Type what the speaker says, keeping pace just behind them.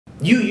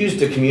you used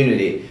the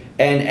community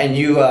and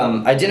you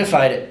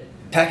identified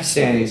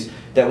Pakistanis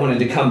that wanted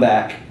to come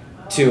back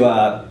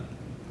to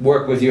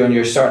work with you on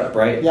your startup,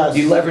 right? Yes.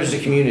 You leveraged the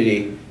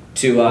community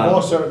to...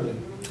 Most certainly.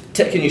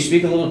 Can you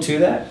speak a little to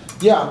that?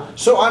 Yeah,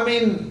 so I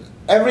mean,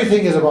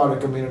 everything is about a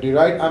community,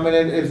 right? I mean,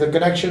 it's the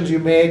connections you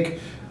make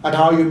and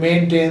how you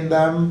maintain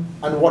them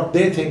and what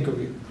they think of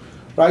you,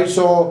 right?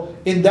 So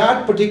in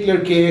that particular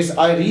case,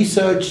 I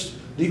researched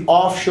the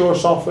offshore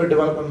software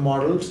development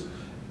models,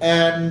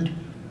 and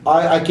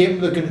I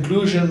came to the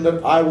conclusion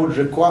that I would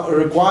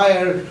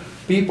require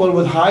people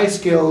with high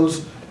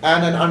skills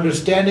and an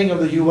understanding of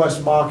the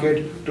US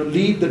market to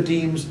lead the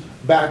teams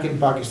back in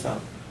Pakistan.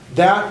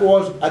 That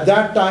was, at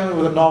that time, it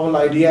was a novel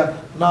idea.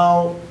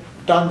 Now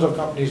tons of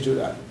companies do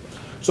that.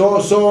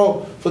 So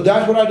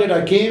that's what I did.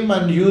 I came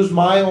and used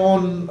my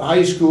own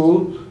high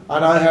school,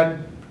 and I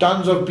had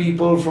tons of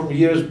people from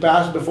years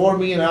past, before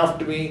me and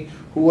after me,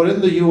 who were in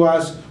the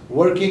US,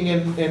 working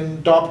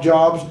in top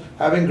jobs,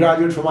 having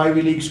graduated from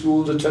Ivy League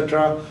schools,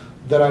 etc.,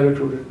 that I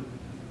recruited.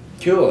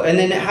 Cool. And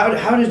then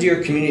how did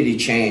your community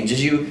change?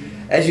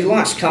 As you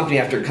launched company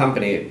after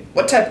company,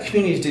 what type of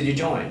communities did you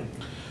join?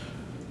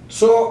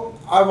 So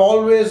I've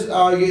always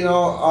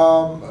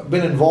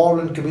been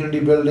involved in community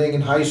building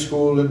in high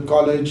school and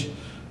college.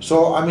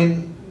 So I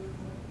mean,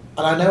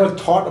 and I never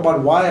thought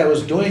about why I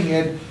was doing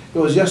it. It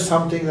was just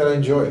something that I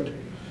enjoyed.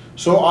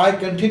 So I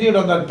continued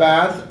on that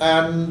path,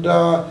 and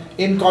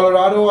in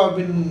Colorado I've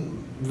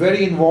been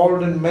very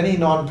involved in many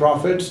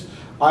non-profits.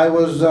 I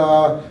was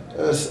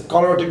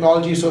Colorado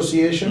Technology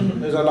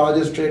Association is our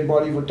largest trade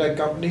body for tech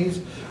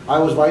companies. I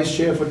was vice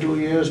chair for 2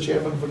 years,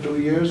 chairman for 2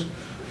 years.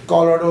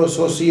 Colorado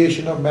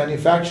Association of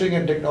Manufacturing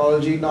and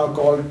Technology, now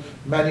called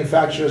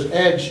Manufacturers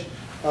Edge,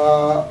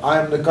 I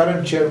am the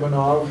current chairman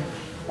of.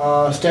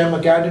 STEM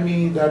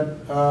Academy that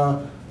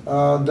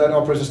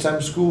operates a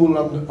STEM school.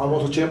 I'm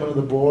also chairman of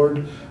the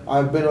board.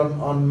 I've been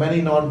on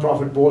many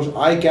non-profit boards.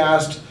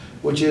 ICAST,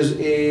 which is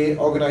a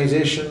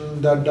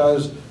organization that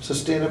does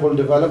sustainable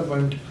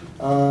development.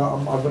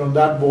 I've been on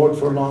that board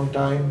for a long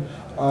time.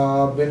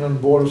 Been on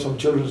board of some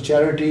children's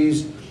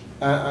charities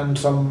and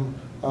some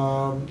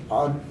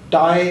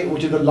TIE,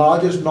 which is the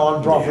largest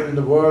non-profit in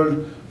the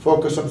world,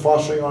 focused on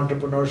fostering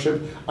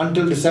entrepreneurship.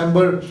 Until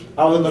December,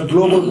 I was on the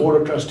global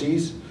board of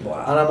trustees.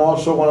 Wow. And I'm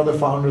also one of the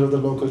founders of the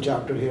local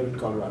chapter here in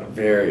Colorado.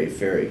 Very,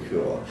 very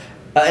cool.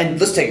 And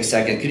let's take a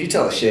second. Could you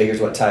tell the Shakers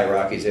what Thai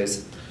Rockies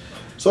is?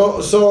 So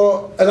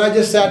as I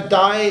just said,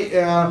 TIE,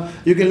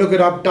 you can look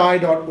it up,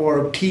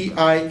 tie.org,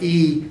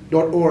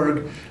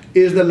 TIE.org,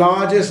 is the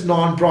largest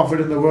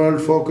non-profit in the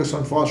world focused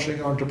on fostering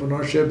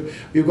entrepreneurship.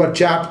 We've got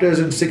chapters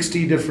in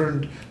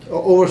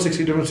over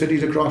 60 different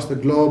cities across the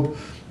globe,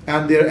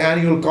 and their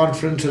annual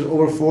conference has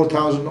over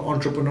 4,000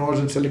 entrepreneurs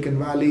in Silicon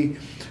Valley,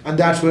 and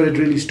that's where it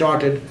really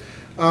started.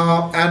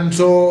 And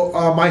so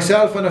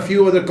myself and a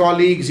few other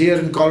colleagues here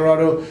in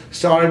Colorado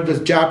started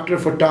this chapter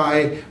for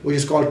TIE, which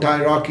is called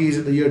TIE Rockies,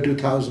 in the year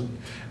 2000,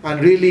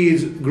 and really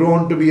is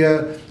grown to be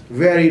a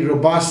very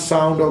robust,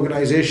 sound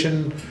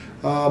organization.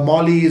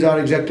 Molly is our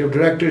executive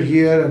director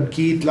here, and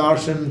Keith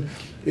Larson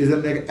is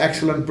an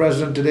excellent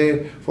president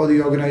today for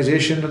the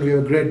organization, and we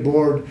have a great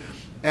board.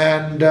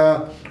 And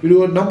we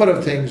do a number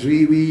of things.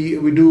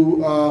 We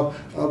do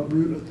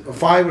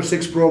 5 or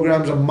 6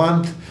 programs a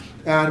month,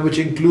 and which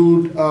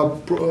include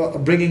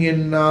bringing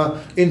in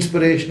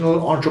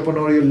inspirational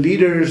entrepreneurial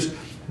leaders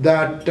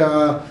that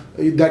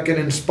can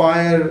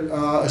inspire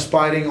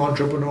aspiring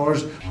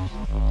entrepreneurs.